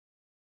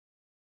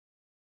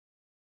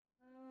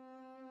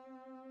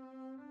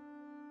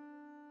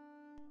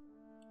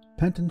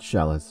Penton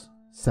Shallus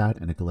sat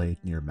in a glade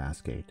near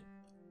Masgate,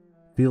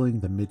 feeling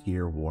the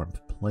mid-year warmth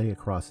play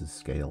across his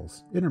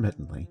scales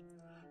intermittently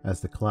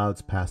as the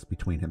clouds passed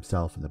between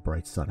himself and the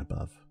bright sun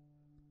above.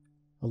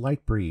 A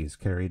light breeze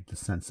carried the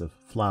sense of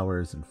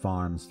flowers and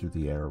farms through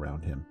the air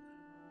around him,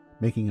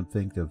 making him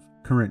think of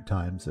current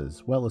times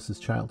as well as his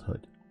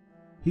childhood.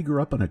 He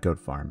grew up on a goat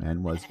farm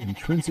and was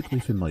intrinsically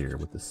familiar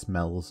with the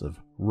smells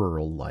of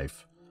rural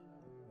life.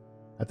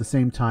 At the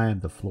same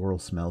time, the floral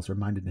smells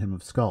reminded him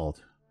of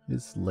Skhald,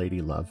 his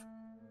lady love,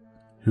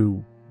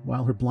 who,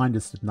 while her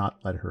blindness did not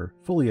let her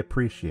fully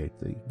appreciate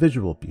the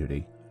visual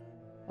beauty,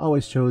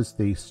 always chose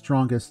the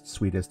strongest,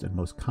 sweetest, and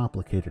most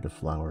complicated of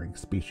flowering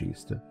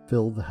species to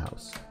fill the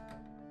house.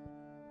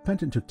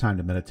 Penton took time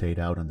to meditate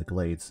out in the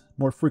glades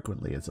more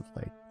frequently as of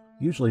late,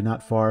 usually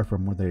not far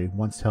from where they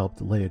once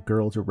helped lay a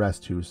girl to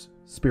rest whose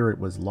spirit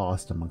was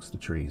lost amongst the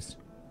trees.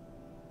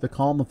 The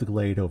calm of the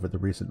glade over the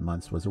recent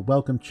months was a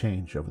welcome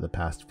change over the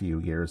past few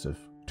years of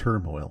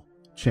turmoil,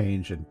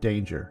 change, and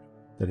danger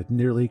that had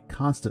nearly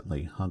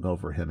constantly hung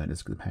over him and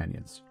his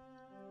companions.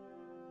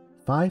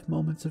 5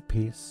 moments of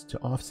peace to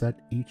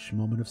offset each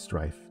moment of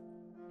strife,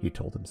 he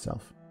told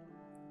himself.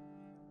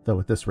 Though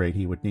at this rate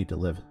he would need to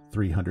live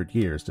 300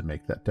 years to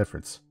make that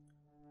difference.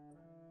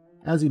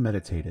 As he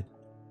meditated,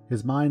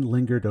 his mind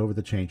lingered over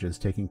the changes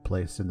taking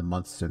place in the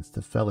months since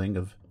the felling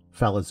of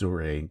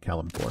Falazure in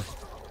Kalimdor,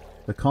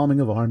 the calming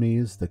of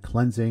armies, the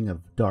cleansing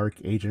of dark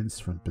agents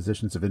from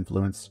positions of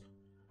influence,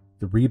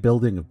 the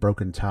rebuilding of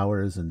broken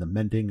towers, and the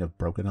mending of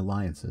broken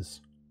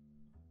alliances.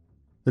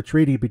 The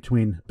treaty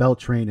between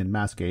Beltrain and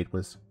Masgate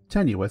was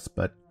tenuous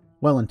but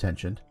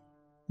well-intentioned.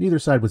 Neither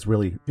side was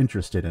really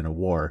interested in a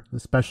war,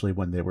 especially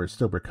when they were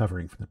still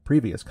recovering from the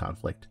previous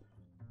conflict,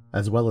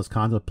 as well as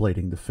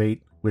contemplating the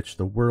fate which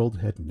the world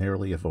had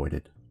narrowly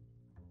avoided.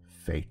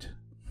 Fate.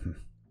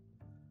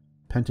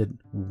 Penton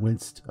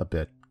winced a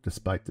bit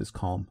despite this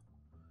calm,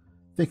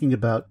 thinking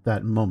about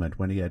that moment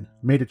when he had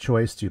made a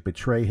choice to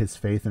betray his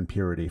faith and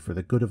purity for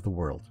the good of the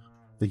world.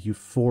 The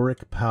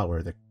euphoric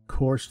power that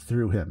coursed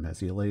through him as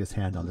he lay his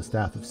hand on the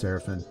staff of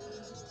Seraphim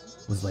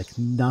was like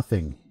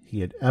nothing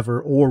he had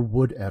ever or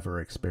would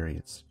ever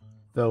experience,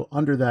 though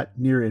under that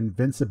near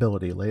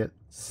invincibility lay a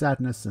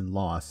sadness and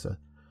loss, a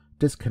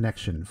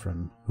disconnection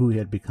from who he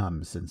had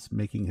become since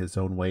making his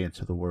own way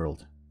into the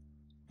world.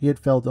 He had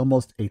felt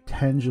almost a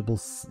tangible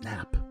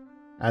snap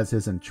as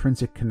his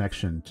intrinsic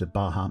connection to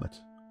Bahamut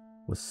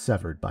was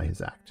severed by his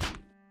act.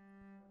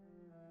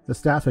 The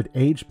staff had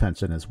aged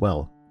Penton as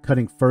well,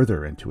 cutting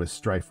further into his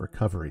strife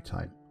recovery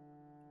time.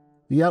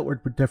 The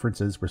outward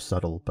differences were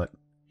subtle, but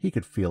he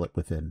could feel it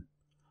within.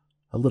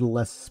 A little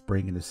less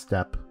spring in his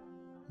step,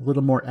 a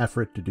little more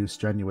effort to do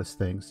strenuous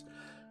things.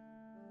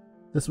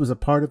 This was a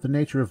part of the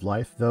nature of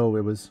life, though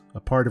it was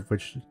a part of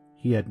which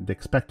he hadn't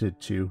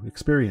expected to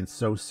experience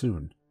so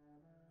soon.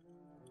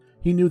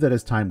 He knew that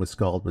his time with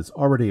Skhald was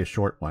already a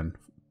short one,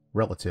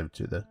 relative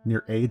to the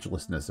near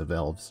agelessness of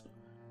elves,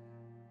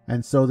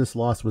 and so this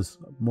loss was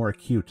more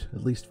acute,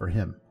 at least for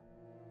him.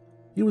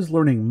 He was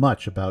learning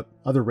much about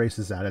other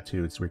races'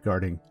 attitudes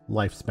regarding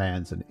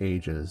lifespans and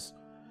ages,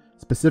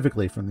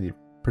 specifically from the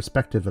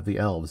perspective of the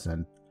elves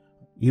and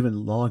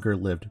even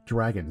longer-lived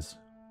dragons,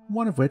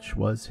 one of which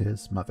was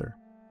his mother.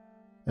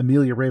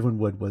 Amelia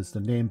Ravenwood was the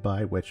name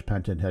by which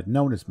Penton had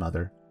known his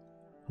mother,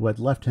 who had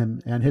left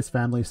him and his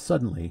family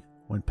suddenly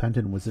when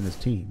Penton was in his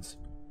teens.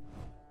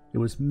 It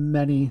was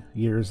many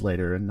years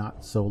later, and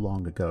not so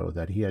long ago,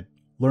 that he had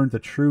learned the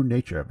true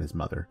nature of his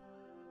mother,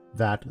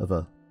 that of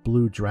a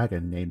blue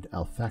dragon named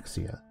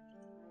Althaxia.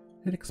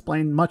 It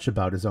explained much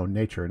about his own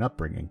nature and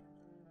upbringing.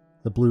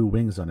 The blue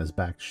wings on his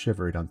back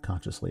shivered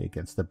unconsciously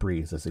against the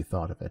breeze as he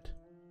thought of it.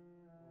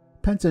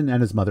 Penton and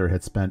his mother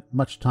had spent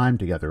much time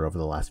together over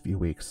the last few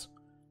weeks,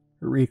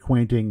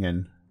 reacquainting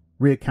and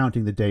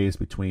recounting the days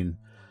between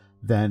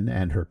then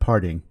and her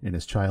parting in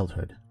his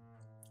childhood.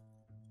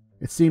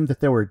 It seemed that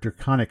there were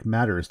draconic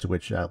matters to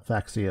which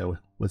Althaxia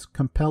was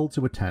compelled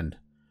to attend,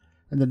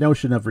 and the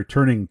notion of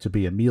returning to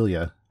be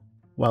Amelia,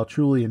 while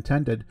truly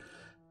intended,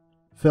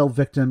 fell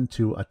victim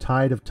to a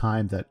tide of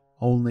time that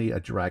only a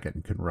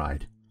dragon can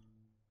ride.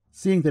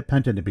 Seeing that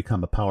Penton had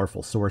become a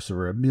powerful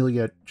sorcerer,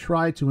 Amelia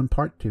tried to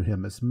impart to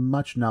him as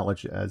much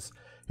knowledge as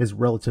his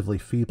relatively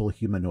feeble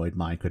humanoid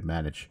mind could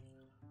manage,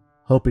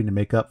 hoping to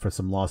make up for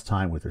some lost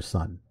time with her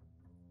son.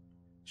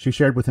 She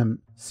shared with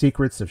him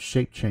secrets of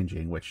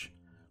shape-changing, which,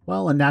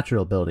 while a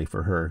natural ability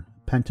for her,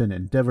 Penton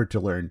endeavored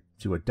to learn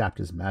to adapt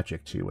his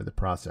magic to in the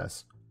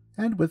process,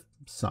 and with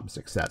some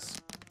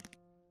success.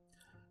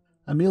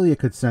 Amelia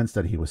could sense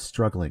that he was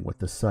struggling with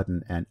the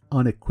sudden and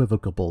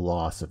unequivocal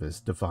loss of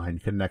his divine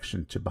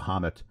connection to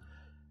Bahamut,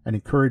 and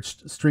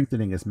encouraged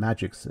strengthening his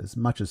magics as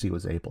much as he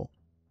was able.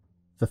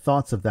 The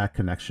thoughts of that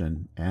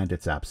connection and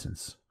its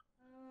absence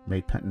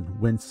made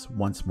Penton wince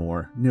once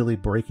more, nearly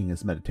breaking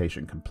his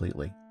meditation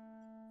completely.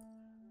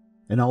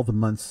 In all the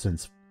months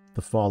since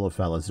the fall of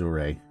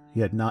Falazure, he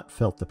had not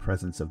felt the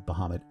presence of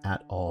Bahamut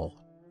at all,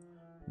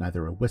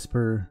 neither a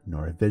whisper,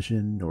 nor a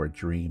vision, nor a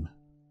dream.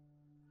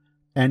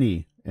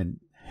 Any, and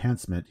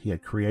enhancement he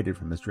had created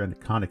from his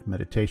draconic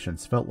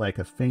meditations felt like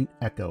a faint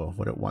echo of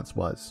what it once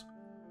was.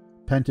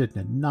 Penton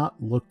did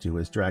not look to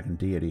his dragon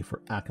deity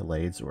for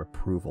accolades or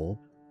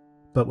approval,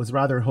 but was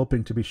rather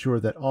hoping to be sure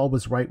that all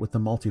was right with the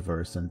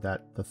multiverse and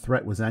that the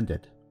threat was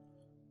ended.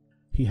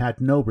 He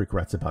had no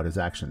regrets about his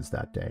actions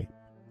that day.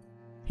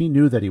 He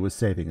knew that he was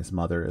saving his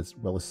mother as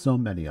well as so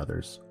many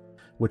others,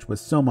 which was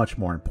so much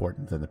more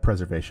important than the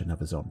preservation of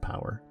his own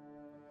power.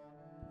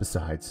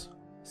 Besides,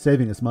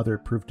 saving his mother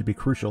proved to be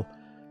crucial,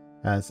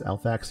 as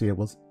Alphaxia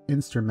was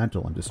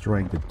instrumental in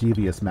destroying the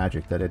devious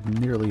magic that had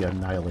nearly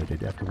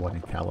annihilated everyone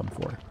in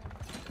Kalimfor.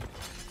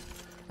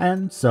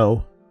 And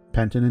so,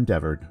 Penton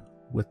endeavored,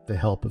 with the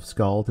help of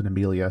Skhald and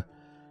Amelia,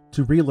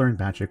 to relearn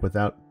magic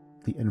without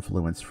the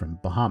influence from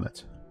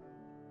Bahamut.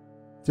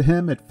 To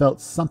him, it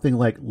felt something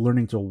like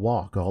learning to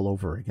walk all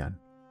over again.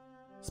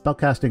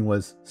 Spellcasting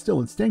was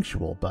still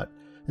instinctual, but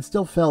it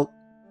still felt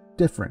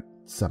different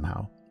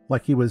somehow,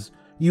 like he was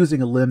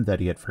using a limb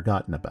that he had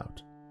forgotten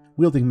about.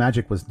 Wielding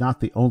magic was not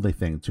the only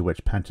thing to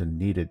which Penton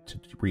needed to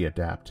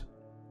readapt.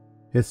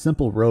 His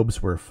simple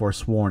robes were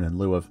forsworn in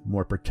lieu of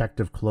more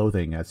protective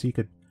clothing, as he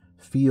could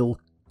feel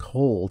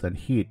cold and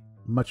heat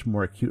much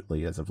more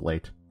acutely as of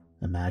late.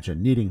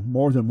 Imagine needing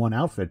more than one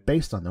outfit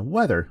based on the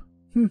weather.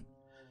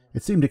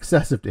 It seemed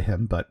excessive to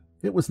him, but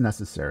it was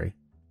necessary.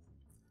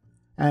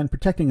 And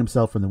protecting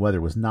himself from the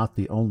weather was not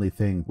the only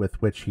thing with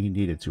which he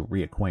needed to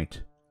reacquaint.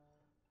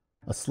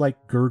 A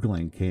slight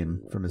gurgling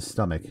came from his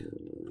stomach.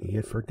 He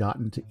had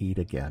forgotten to eat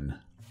again.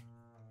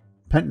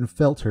 Penton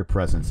felt her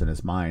presence in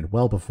his mind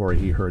well before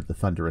he heard the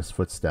thunderous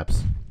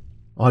footsteps.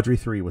 Audrey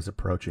 3 was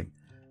approaching.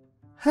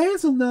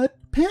 "Hazelnut,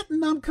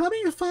 Penton, I'm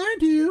coming to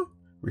find you,"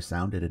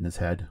 resounded in his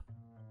head.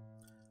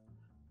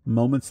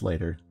 Moments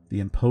later, the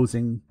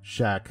imposing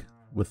shack,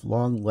 with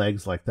long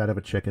legs like that of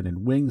a chicken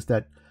and wings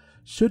that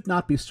should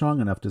not be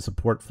strong enough to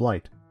support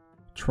flight,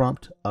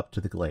 tromped up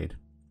to the glade.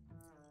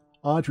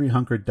 Audrey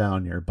hunkered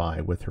down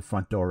nearby with her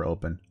front door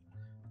open.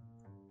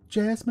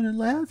 "Jasmine and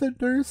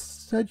Lavender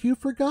said you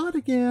forgot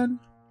again."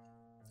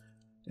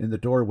 In the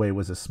doorway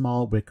was a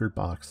small wicker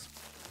box.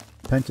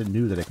 Penton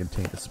knew that it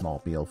contained a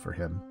small meal for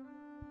him,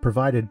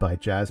 provided by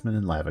Jasmine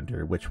and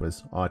Lavender, which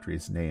was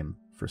Audrey's name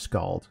for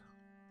Skhald.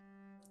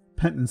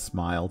 Penton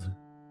smiled.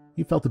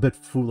 He felt a bit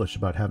foolish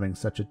about having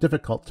such a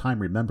difficult time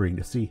remembering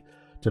to see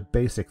to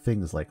basic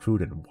things like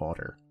food and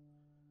water.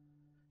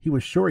 He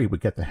was sure he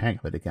would get the hang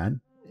of it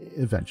again,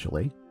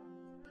 eventually.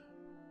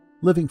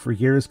 Living for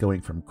years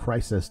going from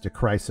crisis to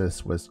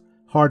crisis was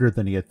harder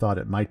than he had thought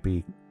it might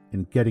be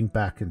in getting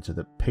back into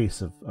the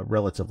pace of a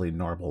relatively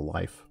normal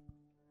life.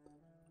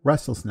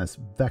 Restlessness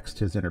vexed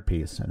his inner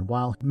peace, and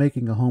while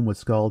making a home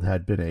with Skhald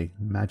had been a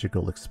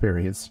magical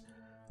experience,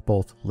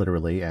 both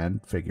literally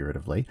and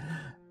figuratively,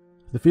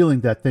 the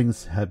feeling that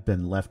things had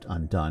been left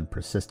undone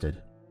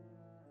persisted.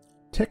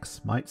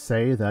 Ticks might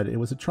say that it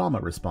was a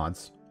trauma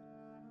response.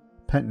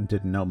 Penton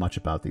didn't know much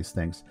about these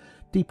things.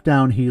 Deep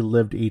down, he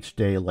lived each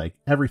day like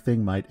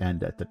everything might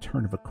end at the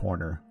turn of a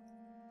corner,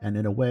 and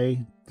in a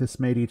way, this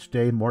made each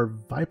day more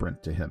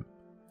vibrant to him.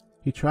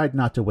 He tried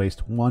not to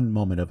waste one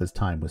moment of his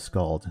time with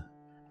Skhald,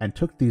 and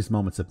took these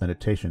moments of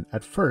meditation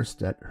at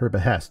first at her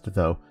behest,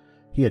 though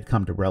he had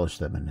come to relish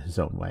them in his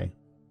own way.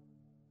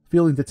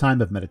 Feeling the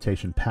time of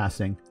meditation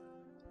passing,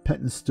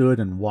 Penton stood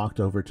and walked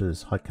over to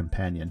his hut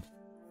companion.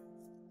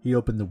 He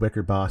opened the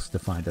wicker box to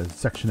find a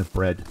section of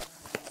bread,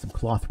 some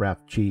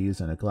cloth-wrapped cheese,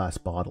 and a glass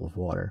bottle of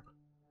water.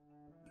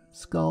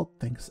 "Skhald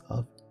thinks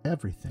of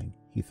everything,"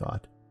 he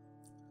thought.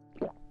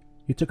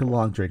 He took a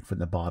long drink from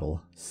the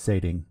bottle,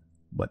 sating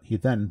what he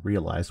then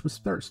realized was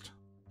thirst.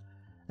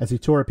 As he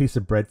tore a piece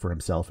of bread for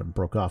himself and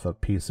broke off a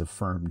piece of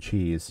firm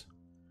cheese,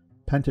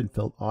 Penton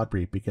felt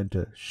Audrey begin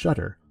to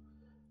shudder.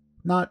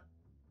 Not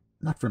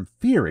from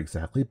fear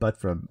exactly, but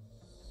from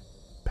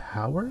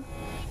power?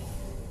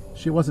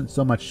 She wasn't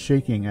so much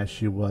shaking as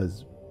she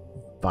was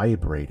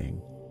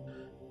vibrating.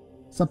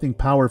 Something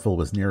powerful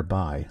was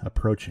nearby,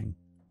 approaching.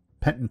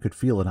 Penton could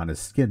feel it on his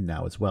skin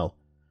now as well.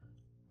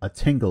 A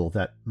tingle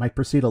that might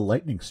precede a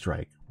lightning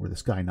strike, were the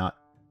sky not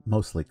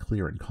mostly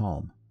clear and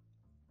calm.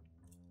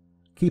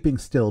 Keeping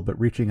still but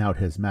reaching out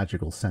his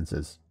magical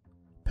senses,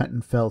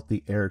 Penton felt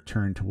the air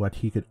turn to what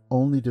he could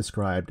only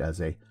describe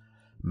as a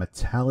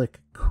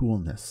metallic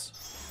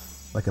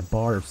coolness, like a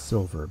bar of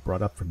silver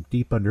brought up from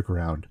deep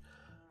underground,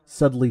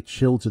 suddenly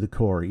chilled to the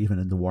core even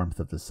in the warmth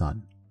of the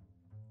sun.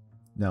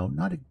 No,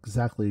 not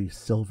exactly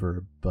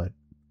silver, but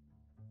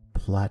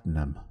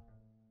platinum.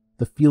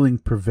 The feeling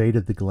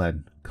pervaded the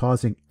glen,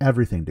 causing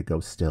everything to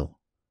go still.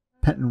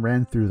 Penton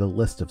ran through the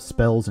list of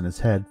spells in his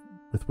head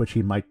with which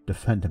he might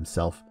defend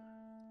himself.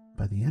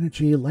 By the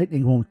energy,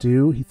 lightning won't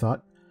do, he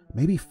thought.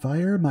 Maybe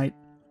fire might...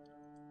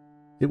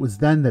 It was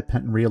then that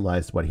Penton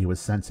realized what he was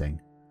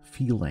sensing,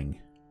 feeling.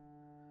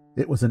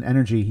 It was an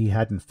energy he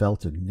hadn't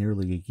felt in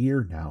nearly a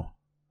year now.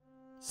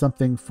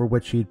 Something for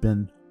which he'd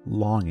been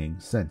longing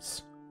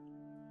since.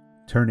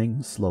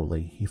 Turning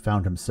slowly, he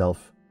found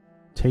himself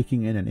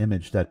taking in an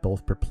image that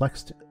both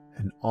perplexed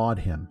and awed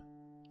him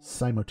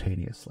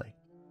simultaneously.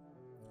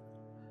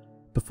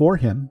 Before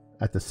him,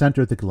 at the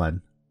center of the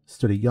glen,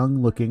 stood a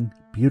young-looking,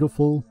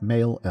 beautiful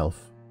male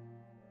elf,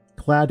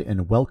 clad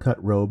in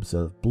well-cut robes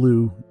of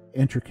blue,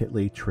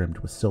 intricately trimmed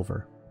with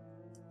silver.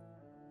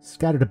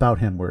 Scattered about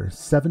him were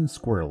 7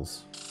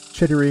 squirrels,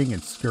 chittering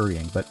and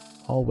scurrying, but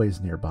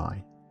always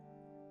nearby.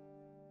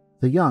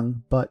 The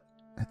young, but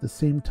at the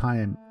same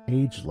time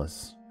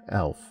ageless,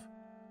 elf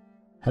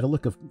had a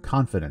look of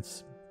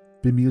confidence,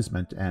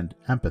 bemusement, and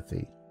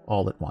empathy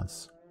all at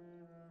once.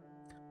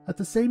 At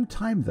the same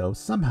time, though,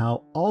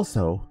 somehow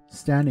also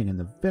standing in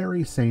the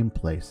very same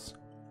place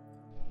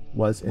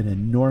was an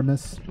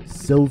enormous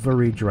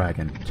silvery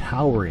dragon,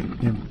 towering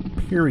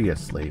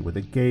imperiously with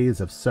a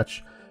gaze of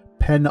such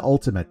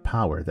penultimate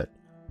power that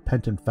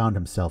Penton found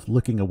himself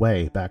looking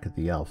away back at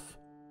the elf.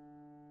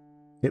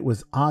 It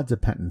was odd to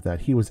Penton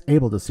that he was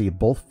able to see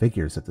both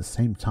figures at the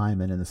same time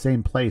and in the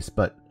same place,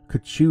 but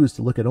could choose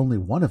to look at only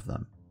one of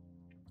them.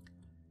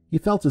 He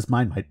felt his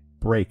mind might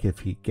break if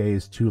he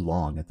gazed too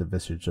long at the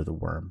visage of the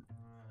worm.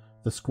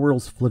 The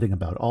squirrels flitting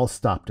about all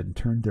stopped and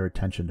turned their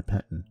attention to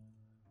Penton,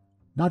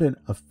 not in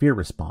a fear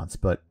response,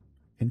 but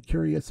in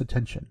curious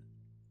attention.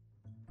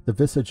 The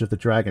visage of the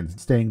dragon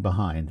staying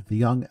behind, the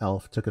young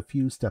elf took a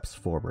few steps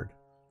forward.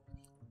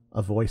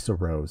 A voice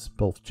arose,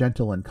 both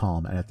gentle and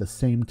calm, and at the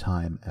same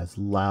time as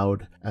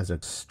loud as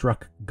a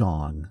struck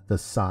gong the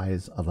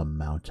size of a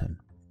mountain.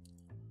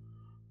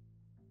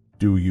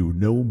 "Do you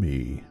know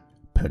me,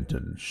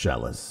 Penton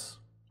Shallus?"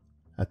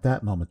 At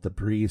that moment the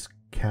breeze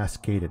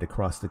cascaded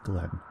across the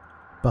glen,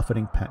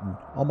 buffeting Penton,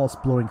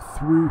 almost blowing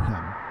through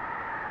him,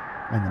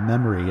 and the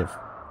memory of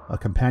a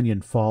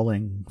companion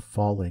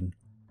falling,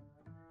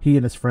 he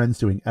and his friends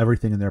doing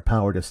everything in their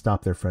power to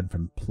stop their friend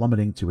from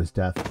plummeting to his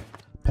death,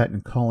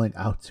 Penton calling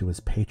out to his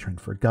patron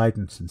for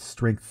guidance and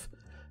strength,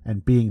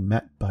 and being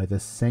met by the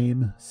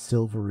same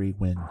silvery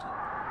wind.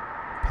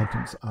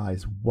 Penton's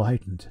eyes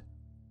widened.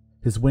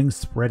 His wings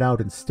spread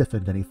out and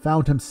stiffened, and he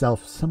found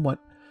himself somewhat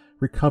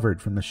recovered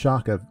from the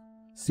shock of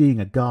seeing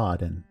a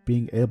god and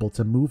being able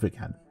to move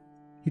again.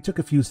 He took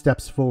a few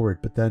steps forward,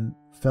 but then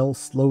fell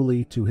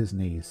slowly to his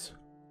knees.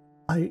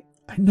 I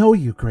know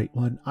you, Great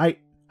One. I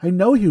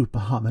know you,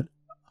 Bahamut.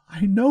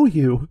 I know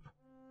you."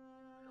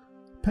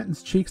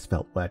 Penton's cheeks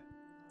felt wet.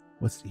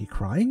 Was he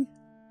crying?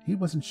 He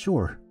wasn't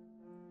sure.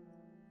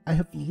 "I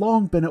have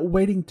long been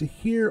waiting to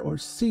hear or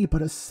see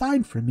but a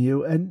sign from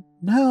you, and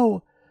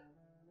now—"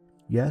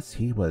 Yes,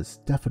 he was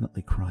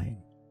definitely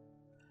crying.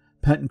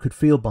 Penton could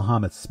feel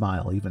Bahamut's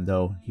smile, even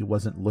though he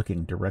wasn't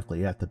looking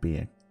directly at the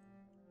being.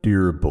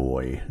 "Dear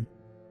boy,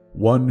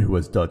 one who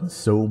has done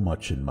so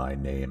much in my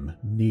name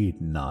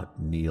need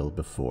not kneel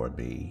before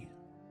me."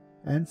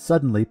 And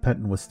suddenly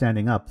Penton was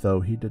standing up,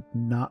 though he did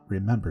not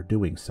remember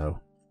doing so.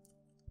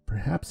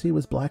 Perhaps he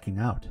was blacking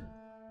out.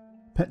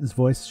 Penton's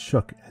voice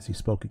shook as he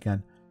spoke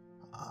again.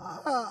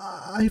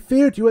 I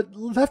feared you had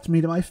left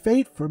me to my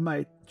fate for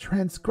my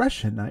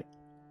transgression.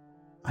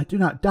 I do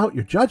not doubt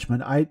your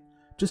judgment. I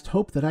just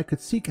hoped that I could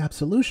seek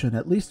absolution,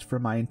 at least for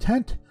my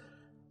intent.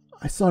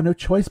 I saw no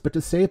choice but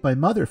to save my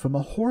mother from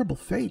a horrible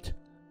fate."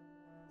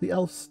 The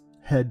elf's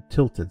head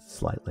tilted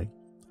slightly.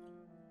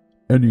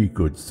 "Any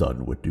good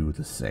son would do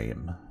the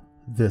same.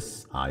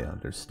 This I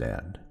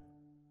understand.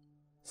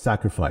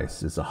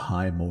 Sacrifice is a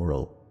high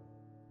moral,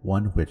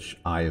 one which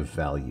I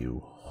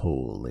value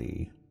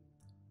wholly."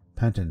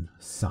 Penton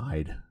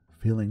sighed,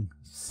 feeling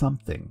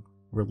something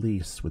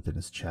release within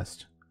his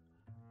chest.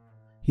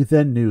 He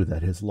then knew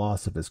that his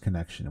loss of his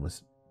connection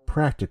was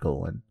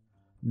practical and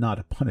not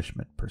a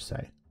punishment per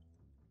se.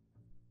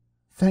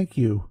 "Thank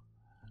you,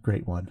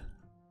 Great One."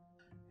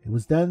 It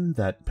was then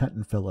that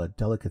Penton felt a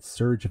delicate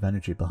surge of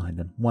energy behind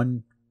him,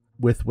 one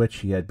with which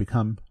he had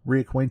become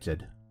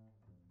reacquainted.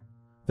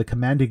 The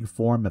commanding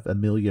form of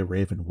Amelia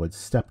Ravenwood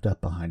stepped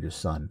up behind her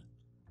son,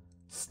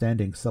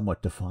 standing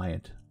somewhat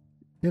defiant,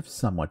 if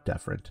somewhat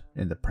deferent,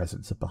 in the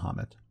presence of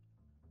Bahamut.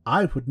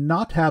 "I would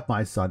not have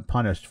my son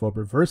punished for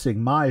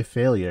reversing my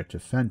failure to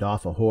fend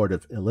off a horde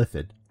of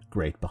Illithid,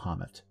 Great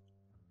Bahamut."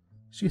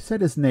 She said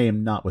his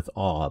name not with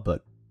awe,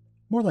 but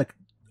more like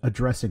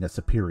addressing a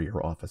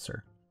superior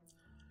officer.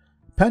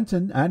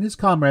 "Penton and his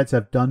comrades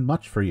have done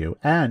much for you,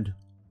 and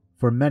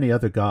for many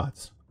other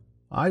gods.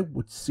 I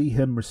would see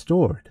him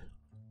restored."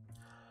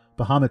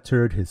 Bahamut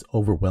turned his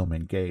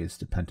overwhelming gaze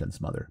to Penton's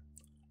mother.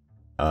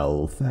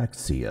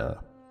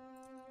 "Althaxia,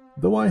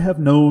 though I have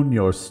known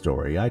your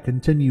story, I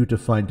continue to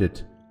find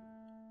it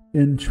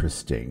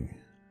interesting,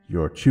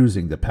 your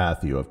choosing the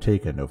path you have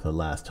taken over the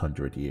last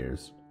 100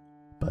 years.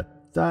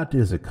 But that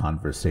is a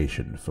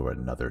conversation for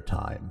another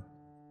time."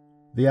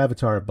 The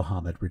avatar of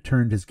Bahamut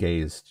returned his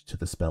gaze to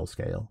the spell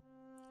scale.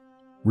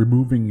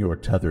 "Removing your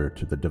tether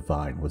to the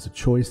divine was a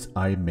choice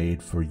I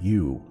made for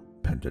you,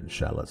 Penton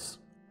Shallus.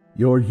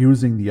 Your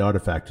using the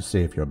artifact to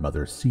save your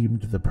mother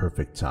seemed the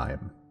perfect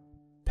time."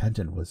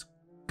 Penton was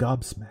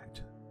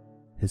gobsmacked.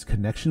 His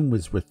connection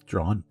was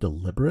withdrawn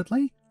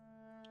deliberately?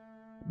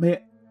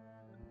 May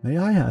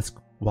I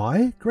ask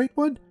why, Great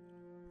One?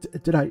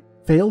 Did I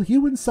fail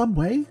you in some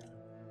way?"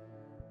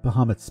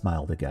 Bahamut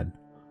smiled again.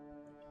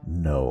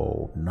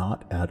 "No,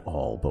 not at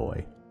all,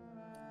 boy.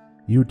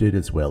 You did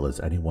as well as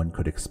anyone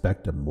could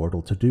expect a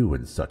mortal to do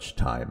in such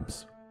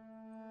times.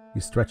 He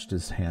stretched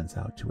his hands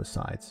out to his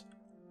sides.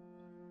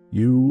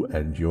 You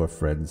and your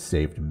friends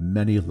saved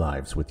many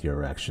lives with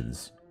your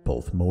actions,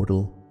 both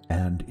mortal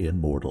and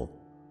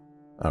immortal.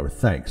 Our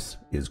thanks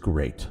is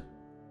great.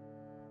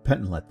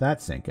 Penton let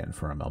that sink in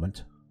for a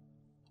moment.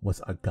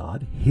 Was a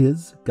god,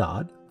 his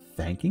god,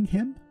 thanking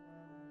him?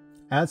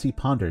 As he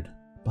pondered,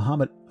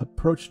 Bahamut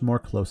approached more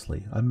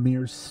closely, a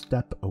mere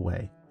step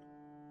away.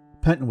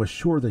 Penton was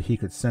sure that he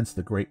could sense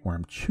the great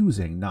worm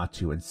choosing not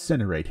to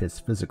incinerate his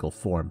physical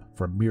form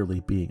for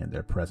merely being in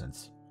their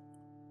presence.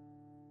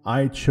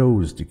 I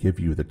chose to give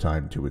you the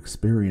time to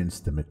experience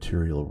the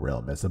material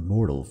realm as a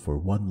mortal for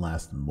one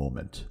last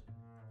moment,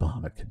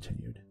 Bahamut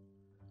continued.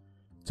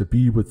 To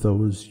be with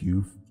those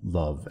you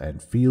love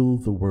and feel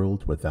the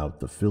world without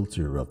the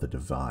filter of the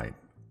divine.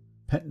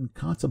 Penton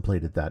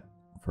contemplated that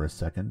for a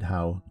second,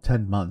 how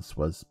 10 months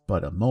was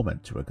but a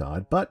moment to a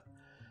god, but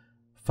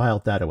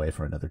filed that away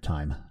for another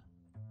time.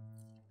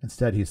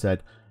 Instead, he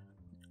said,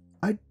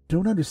 I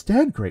don't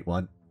understand, Great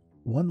One.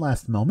 One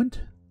last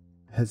moment?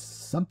 Has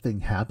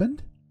something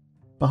happened?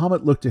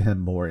 Bahamut looked at him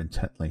more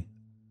intently,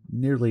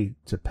 nearly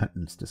to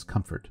Penton's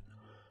discomfort.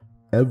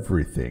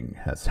 Everything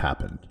has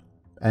happened,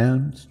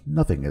 and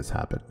nothing has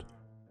happened.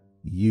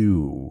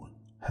 You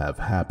have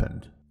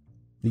happened.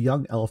 The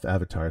young elf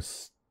avatar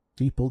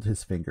steepled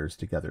his fingers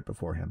together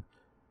before him.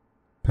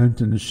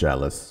 Penton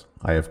Shallus,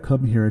 I have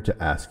come here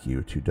to ask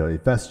you to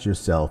divest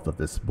yourself of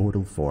this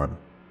mortal form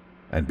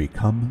and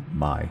become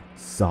my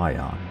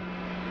scion.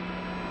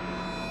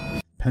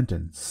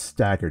 Penton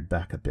staggered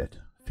back a bit,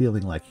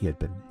 feeling like he had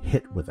been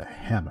hit with a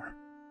hammer.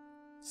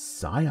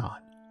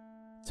 Scion?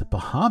 To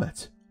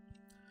Bahamut?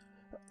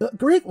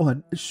 Great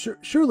One,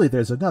 surely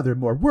there's another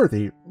more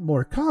worthy,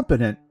 more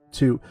competent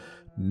to...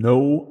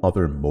 No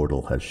other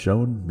mortal has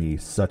shown me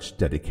such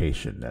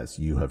dedication as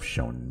you have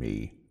shown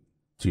me,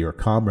 to your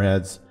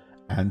comrades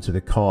and to the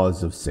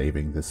cause of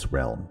saving this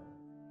realm.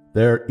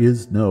 There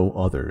is no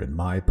other in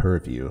my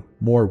purview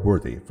more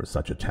worthy for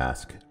such a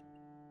task.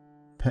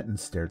 Penton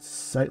stared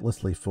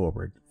sightlessly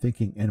forward,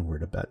 thinking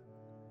inward about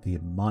the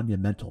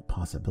monumental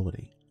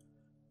possibility.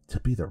 To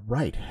be the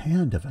right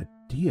hand of a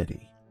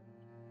deity.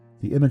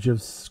 The image of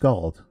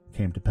Skhald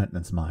came to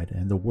Penton's mind,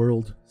 and the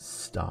world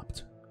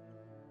stopped.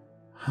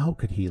 How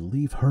could he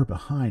leave her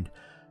behind?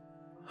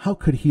 How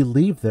could he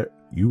leave their...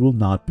 You will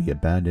not be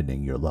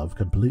abandoning your love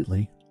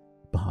completely,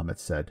 Bahamut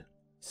said,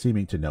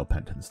 seeming to know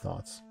Penton's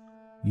thoughts.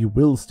 You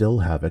will still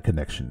have a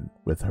connection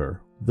with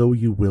her, though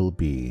you will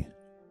be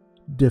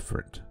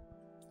different,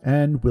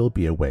 and will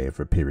be away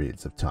for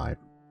periods of time.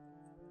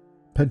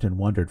 Penton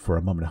wondered for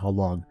a moment how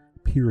long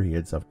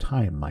periods of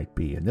time might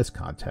be in this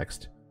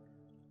context.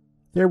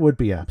 There would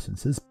be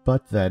absences,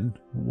 but then,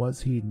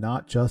 was he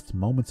not just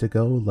moments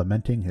ago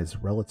lamenting his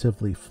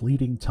relatively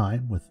fleeting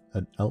time with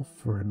an elf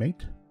for a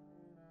mate?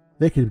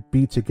 They could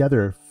be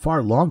together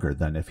far longer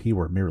than if he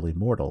were merely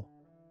mortal.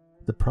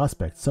 The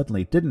prospect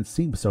suddenly didn't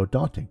seem so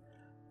daunting.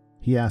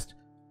 He asked,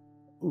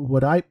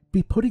 Would I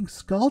be putting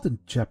Skhald in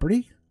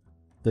jeopardy?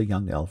 The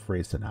young elf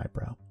raised an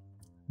eyebrow.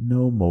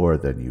 No more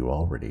than you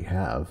already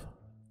have.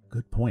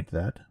 Good point,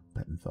 that,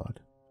 Penton thought.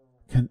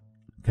 Can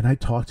I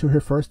talk to her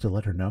first to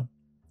let her know?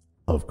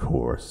 Of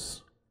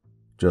course.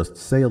 Just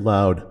say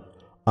aloud,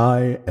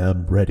 I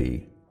am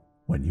ready,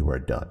 when you are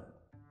done.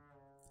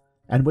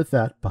 And with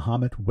that,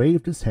 Bahamut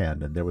waved his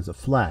hand, and there was a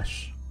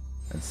flash,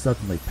 and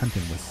suddenly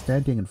Penton was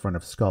standing in front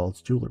of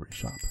Skhald's jewelry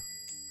shop.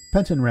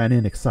 Penton ran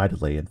in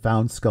excitedly and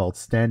found Skhald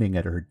standing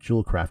at her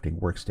jewel-crafting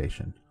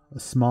workstation, a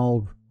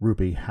small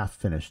ruby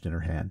half-finished in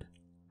her hand.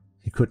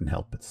 He couldn't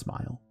help but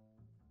smile.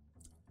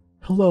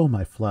 Hello,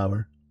 my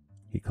flower,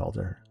 he called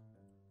to her.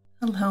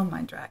 Hello,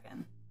 my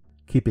dragon.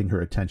 Keeping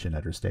her attention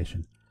at her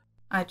station.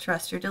 I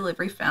trust your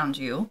delivery found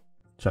you.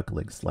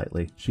 Chuckling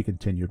slightly, she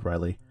continued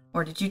wryly.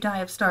 Or did you die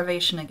of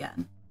starvation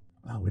again?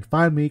 Oh, it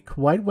found me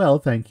quite well,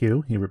 thank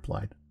you, he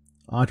replied.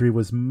 Audrey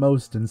was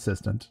most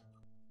insistent.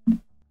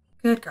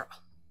 Good girl.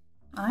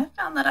 I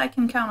found that I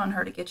can count on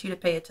her to get you to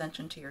pay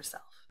attention to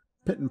yourself.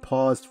 Penton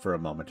paused for a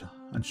moment,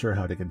 unsure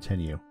how to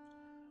continue.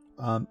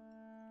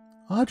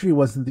 Audrey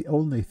wasn't the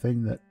only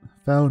thing that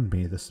found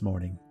me this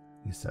morning,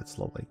 he said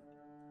slowly.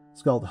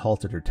 Skhald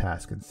halted her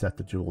task and set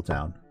the jewel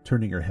down,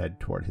 turning her head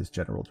toward his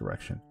general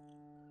direction.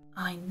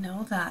 I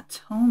know that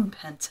tone,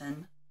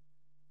 Penton.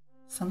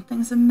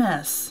 Something's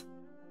amiss.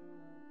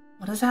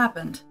 What has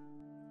happened?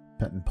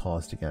 Penton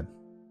paused again.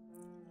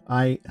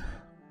 I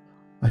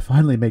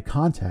finally made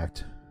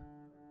contact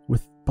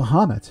with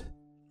Bahamut.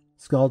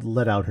 Skhald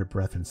let out her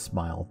breath and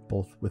smiled,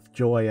 both with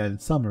joy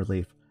and some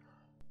relief.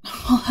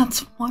 Well,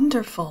 that's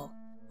wonderful.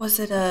 Was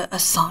it a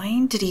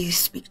sign? Did he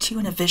speak to you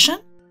in a vision?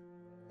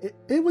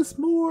 It was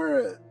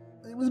more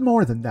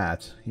than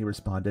that, he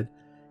responded.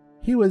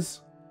 He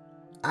was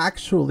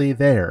actually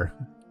there,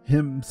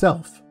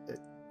 himself.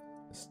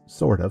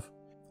 Sort of.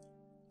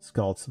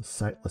 Skald's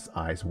sightless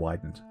eyes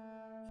widened.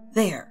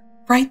 There,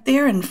 right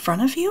there in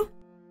front of you?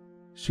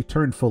 She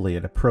turned fully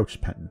and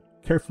approached Penton,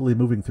 carefully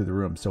moving through the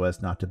room so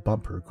as not to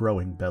bump her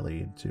growing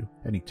belly into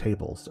any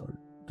tables or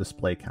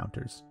display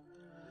counters.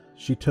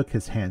 She took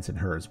his hands in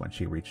hers when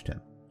she reached him.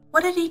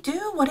 What did he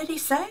do? What did he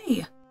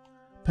say?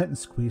 Penton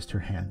squeezed her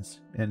hands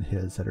in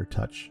his at her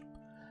touch.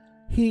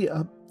 He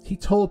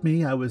told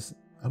me I was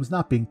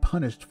not being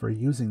punished for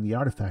using the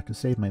artifact to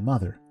save my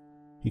mother.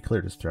 He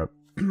cleared his throat.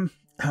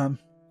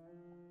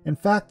 In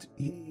fact,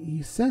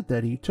 he said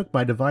that he took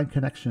my divine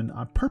connection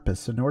on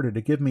purpose in order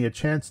to give me a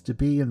chance to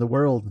be in the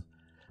world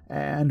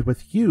and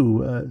with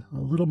you a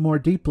little more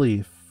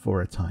deeply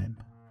for a time.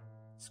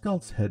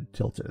 Skald's head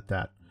tilted at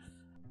that.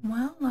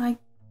 Well, I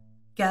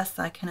guess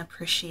I can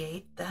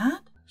appreciate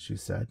that, she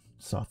said,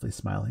 softly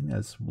smiling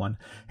as one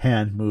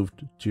hand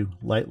moved to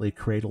lightly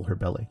cradle her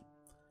belly.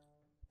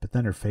 But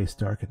then her face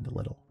darkened a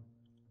little.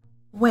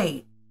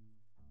 Wait,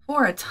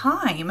 for a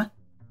time?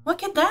 What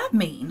could that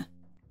mean?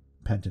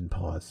 Penton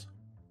paused.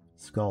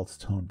 Skald's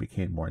tone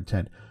became more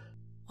intent.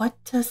 What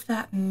does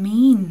that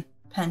mean,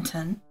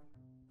 Penton?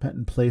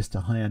 Penton placed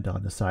a hand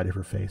on the side of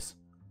her face.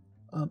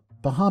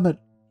 Bahamut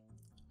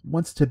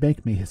wants to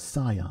make me his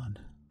scion.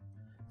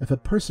 If a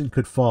person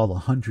could fall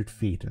 100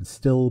 feet and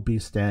still be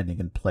standing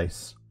in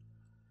place,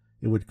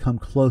 it would come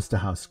close to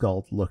how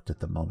Skhald looked at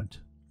the moment.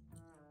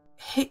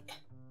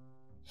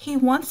 He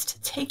wants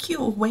to take you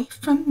away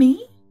from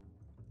me?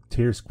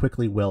 Tears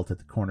quickly welled at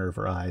the corner of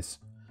her eyes,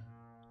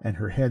 and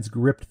her hands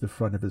gripped the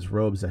front of his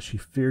robes as she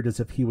feared as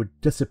if he would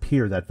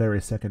disappear that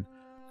very second.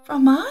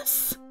 From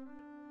us?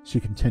 She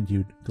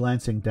continued,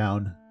 glancing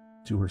down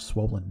to her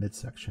swollen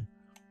midsection.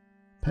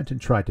 Penton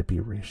tried to be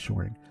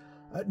reassuring.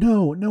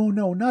 No,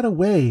 not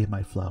away,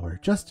 my flower.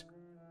 Just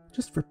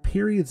for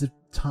periods of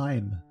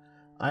time.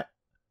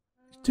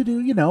 To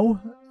do,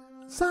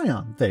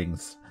 scion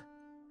things.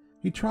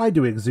 He tried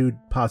to exude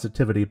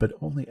positivity, but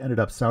only ended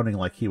up sounding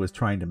like he was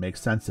trying to make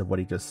sense of what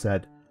he just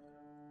said.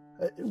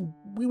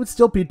 We would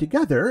still be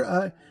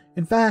together.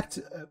 In fact,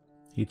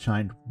 he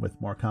chimed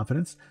with more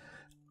confidence,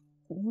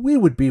 we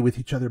would be with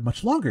each other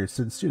much longer,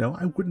 since,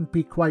 I wouldn't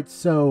be quite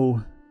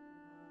so...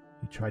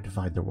 He tried to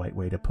find the right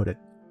way to put it.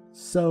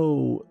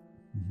 So...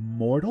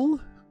 mortal?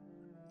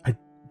 I'd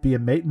be a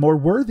mate more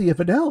worthy of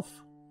an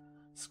elf.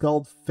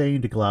 Skhald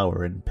feigned a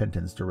glower in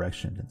Penton's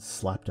direction and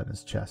slapped on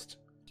his chest.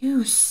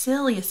 You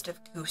silliest of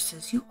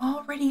gooses, you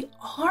already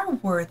are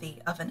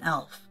worthy of an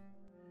elf.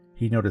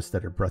 He noticed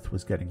that her breath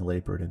was getting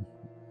labored and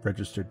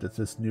registered that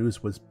this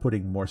news was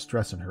putting more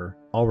stress in her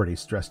already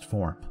stressed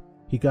form.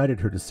 He guided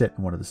her to sit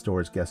in one of the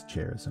store's guest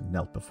chairs and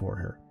knelt before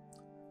her.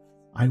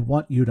 I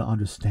want you to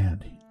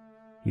understand,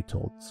 he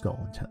told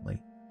Skhald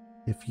intently.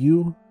 If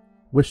you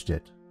wished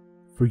it,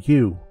 for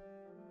you,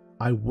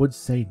 I would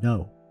say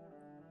no.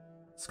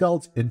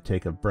 Skald's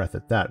intake of breath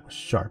at that was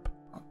sharp.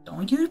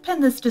 Don't you pin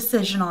this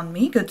decision on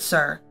me, good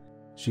sir,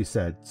 she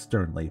said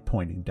sternly,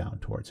 pointing down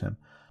towards him.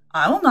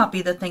 I will not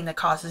be the thing that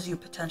causes you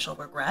potential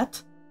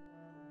regret.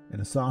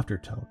 In a softer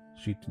tone,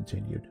 she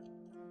continued.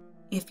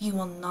 If you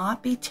will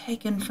not be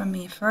taken from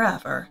me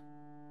forever,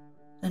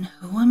 then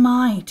who am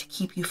I to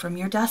keep you from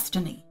your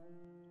destiny?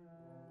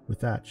 With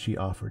that, she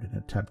offered an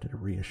attempt at a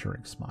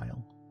reassuring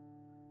smile.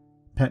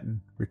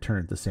 Penton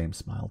returned the same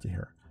smile to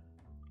her.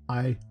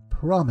 I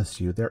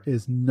promise you there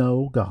is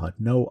no god,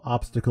 no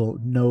obstacle,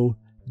 no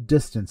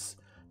distance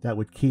that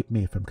would keep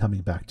me from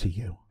coming back to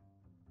you.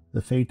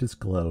 The faintest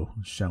glow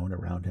shone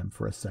around him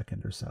for a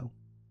second or so.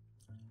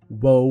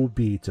 Woe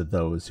be to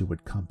those who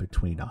would come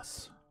between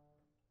us.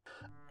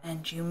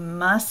 And you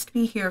must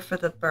be here for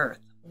the birth,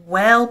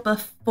 well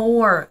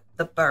before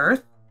the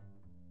birth.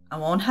 I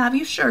won't have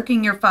you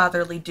shirking your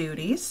fatherly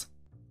duties.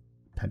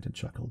 Penton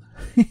chuckled.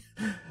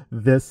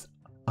 This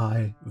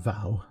I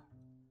vow.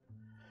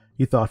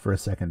 He thought for a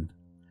second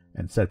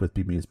and said with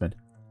bemusement,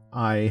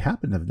 I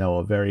happen to know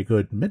a very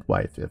good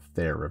midwife if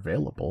they're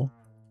available.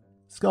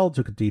 Skhald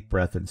took a deep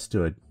breath and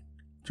stood,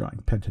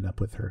 drawing Penton up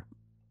with her.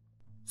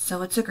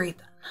 So it's agreed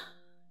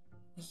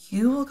then.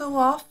 You will go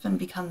off and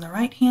become the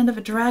right hand of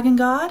a dragon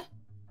god,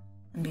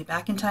 and be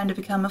back in time to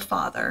become a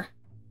father.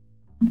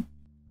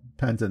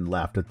 Penton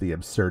laughed at the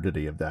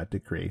absurdity of that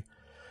decree.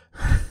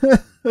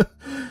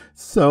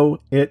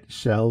 So it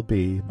shall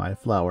be, my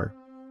flower.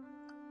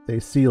 They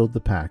sealed the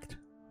pact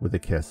with a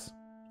kiss.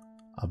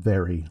 A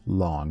very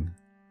long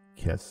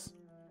kiss.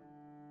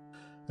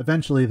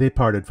 Eventually they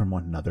parted from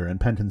one another, and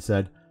Penton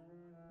said,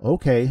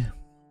 Okay,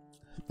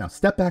 now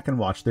step back and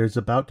watch. There's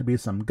about to be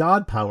some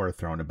god power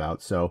thrown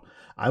about, so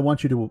I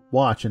want you to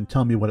watch and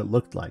tell me what it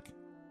looked like.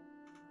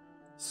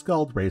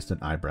 Skhald raised an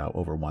eyebrow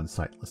over one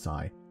sightless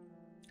eye.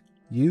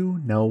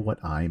 You know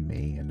what I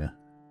mean.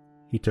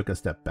 He took a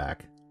step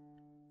back.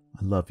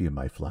 I love you,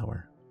 my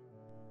flower.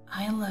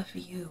 I love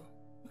you,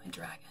 my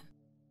dragon.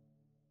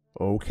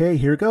 Okay,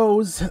 here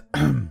goes.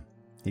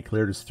 He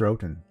cleared his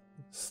throat and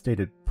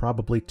stated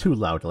probably too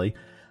loudly,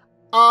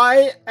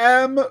 I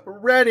am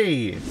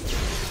ready!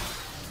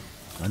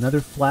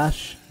 Another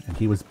flash, and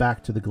he was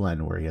back to the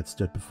glen where he had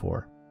stood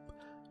before.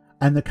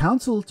 And the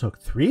council took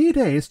 3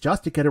 days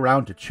just to get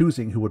around to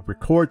choosing who would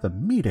record the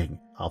meeting,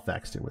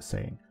 Alfaxter was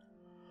saying.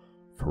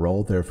 For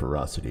all their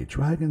ferocity,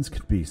 dragons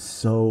can be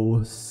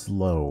so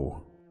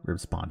slow,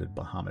 responded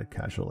Bahamut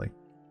casually.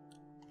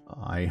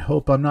 I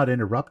hope I'm not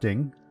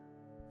interrupting,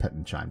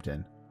 Penton chimed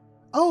in.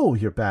 Oh,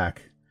 you're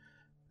back.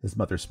 His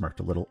mother smirked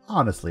a little.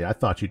 Honestly, I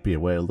thought you'd be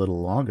away a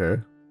little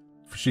longer.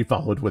 She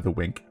followed with a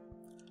wink.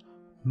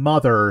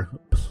 Mother,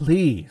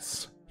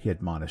 please, he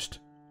admonished,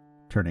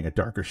 turning a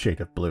darker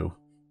shade of blue.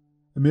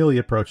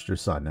 Amelia approached her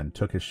son and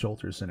took his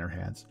shoulders in her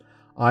hands.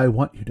 I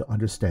want you to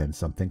understand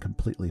something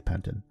completely,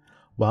 Penton.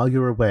 While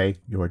you're away,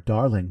 your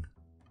darling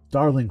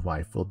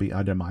wife will be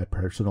under my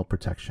personal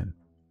protection.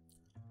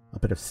 A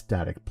bit of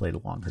static played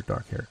along her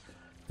dark hair.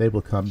 They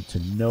will come to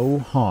no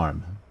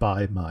harm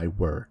by my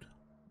word.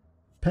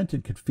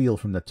 Penton could feel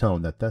from the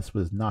tone that this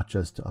was not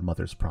just a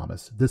mother's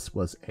promise. This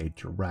was a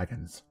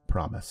dragon's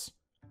promise.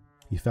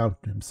 He found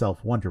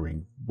himself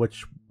wondering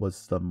which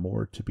was the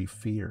more to be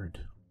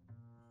feared.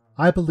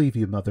 I believe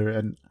you, Mother,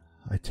 and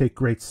I take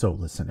great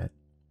solace in it.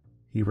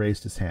 He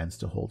raised his hands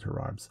to hold her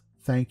arms.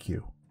 Thank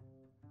you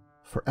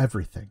for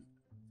everything.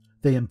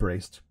 They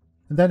embraced,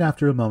 and then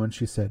after a moment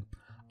she said,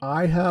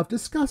 I have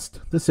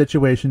discussed the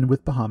situation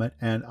with Bahamut,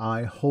 and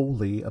I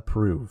wholly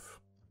approve.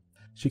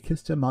 She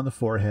kissed him on the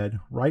forehead,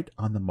 right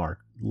on the mark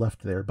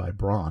left there by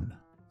Braun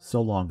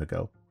so long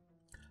ago.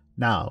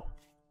 Now,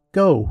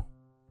 go,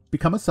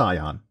 become a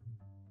scion.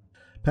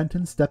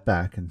 Penton stepped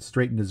back and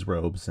straightened his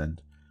robes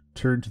and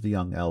turned to the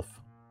young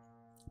elf.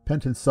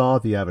 Penton saw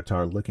the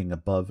avatar looking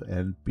above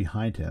and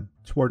behind him,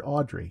 toward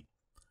Audrey.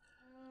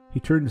 He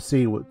turned to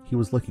see what he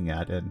was looking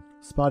at and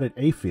spotted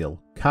Afiel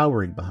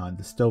cowering behind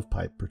the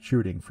stovepipe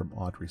protruding from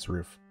Audrey's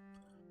roof.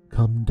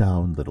 Come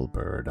down, little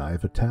bird. I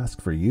have a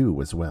task for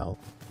you as well.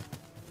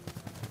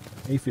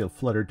 Afiel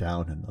fluttered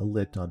down and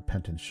alit on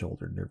Penton's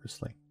shoulder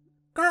nervously.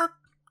 Gurk!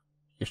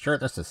 You sure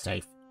this is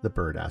safe? The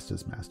bird asked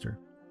his master.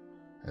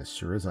 As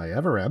sure as I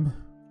ever am,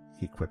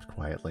 he quipped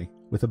quietly,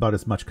 with about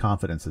as much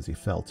confidence as he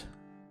felt,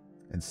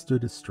 and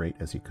stood as straight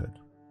as he could.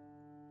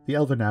 The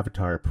elven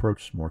avatar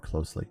approached more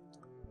closely.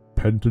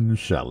 Penton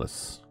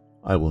Shallus,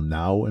 I will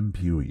now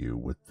imbue you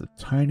with the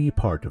tiny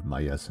part of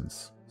my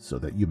essence, so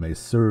that you may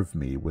serve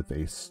me with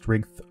a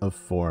strength of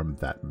form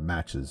that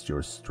matches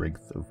your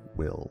strength of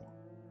will.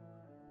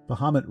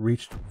 Bahamut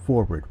reached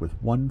forward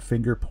with one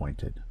finger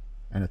pointed,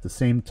 and at the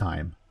same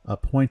time a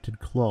pointed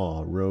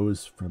claw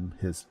rose from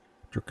his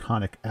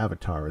draconic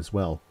avatar as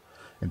well,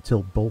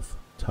 until both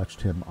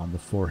touched him on the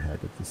forehead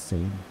at the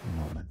same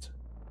moment.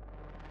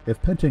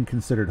 If Penton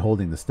considered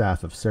holding the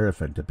staff of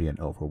Seraphim to be an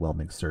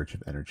overwhelming surge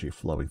of energy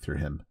flowing through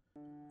him,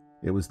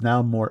 it was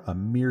now more a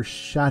mere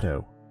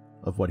shadow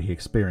of what he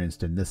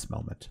experienced in this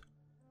moment.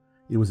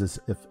 It was as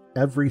if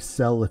every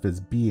cell of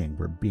his being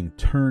were being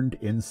turned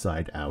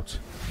inside out.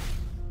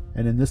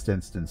 And in this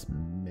instance,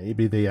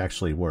 maybe they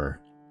actually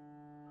were.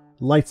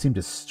 Light seemed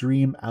to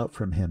stream out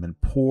from him and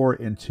pour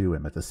into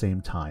him at the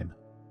same time.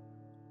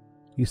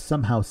 He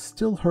somehow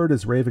still heard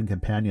his raven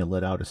companion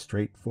let out a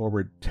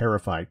straightforward,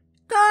 terrified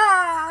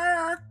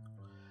 "Gah!"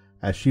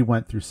 as she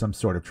went through some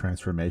sort of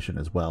transformation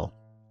as well.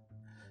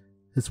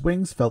 His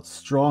wings felt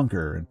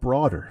stronger and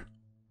broader.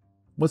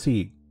 Was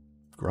he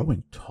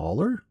growing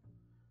taller?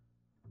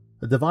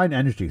 A divine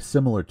energy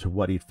similar to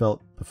what he'd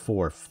felt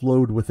before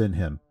flowed within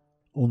him,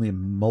 only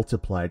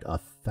multiplied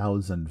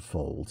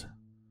 1,000-fold.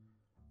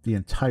 The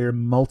entire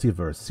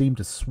multiverse seemed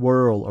to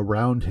swirl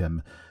around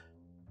him,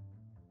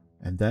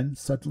 and then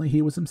suddenly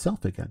he was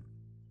himself again,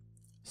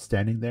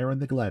 standing there in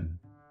the glen,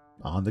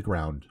 on the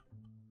ground.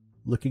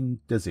 Looking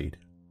dizzied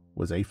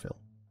was Afiel.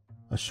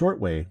 A short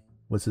way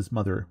was his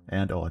mother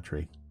and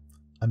Audrey.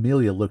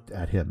 Amelia looked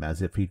at him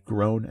as if he'd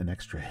grown an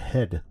extra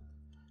head,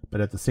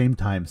 but at the same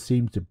time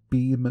seemed to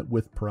beam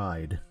with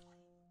pride.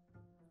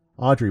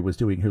 Audrey was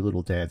doing her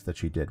little dance that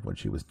she did when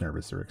she was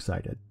nervous or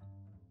excited.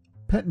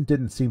 Penton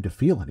didn't seem to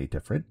feel any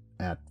different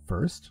at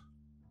first,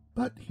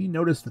 but he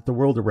noticed that the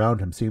world around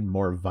him seemed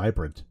more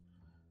vibrant.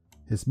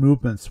 His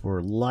movements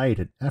were light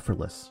and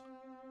effortless,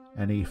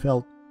 and he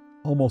felt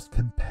almost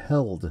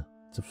compelled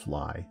to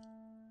fly.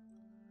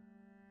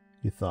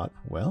 He thought,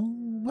 well,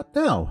 what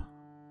now?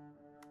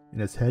 In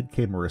his head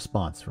came a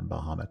response from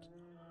Bahamut.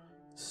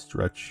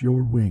 Stretch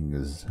your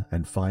wings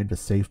and find a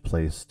safe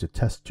place to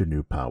test your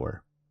new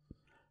power.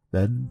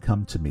 Then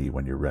come to me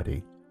when you're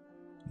ready.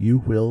 You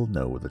will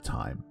know the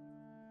time.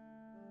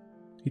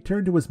 He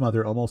turned to his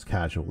mother almost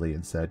casually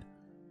and said,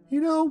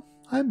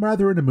 I'm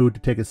rather in a mood to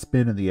take a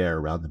spin in the air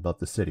around about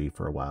the city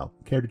for a while.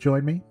 Care to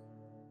join me?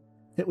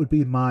 It would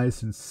be my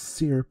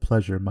sincere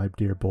pleasure, my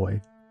dear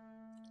boy.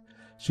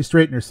 She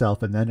straightened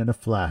herself, and then in a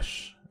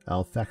flash,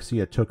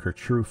 Althexia took her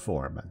true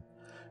form,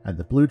 and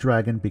the blue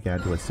dragon began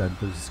to ascend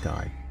to the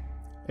sky.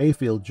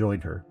 Afiel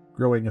joined her,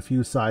 growing a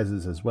few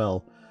sizes as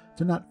well,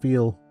 to not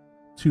feel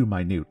too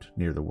minute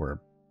near the worm.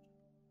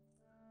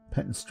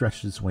 Penton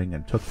stretched his wing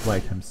and took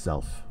flight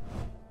himself.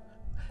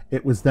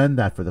 It was then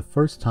that for the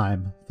first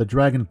time the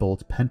dragon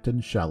bolt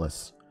Penton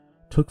Shallus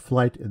took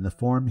flight in the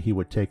form he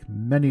would take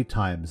many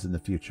times in the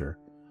future,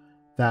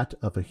 that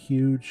of a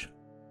huge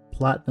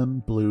platinum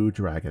blue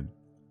dragon,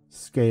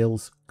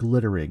 scales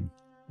glittering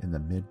in the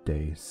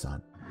midday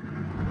sun.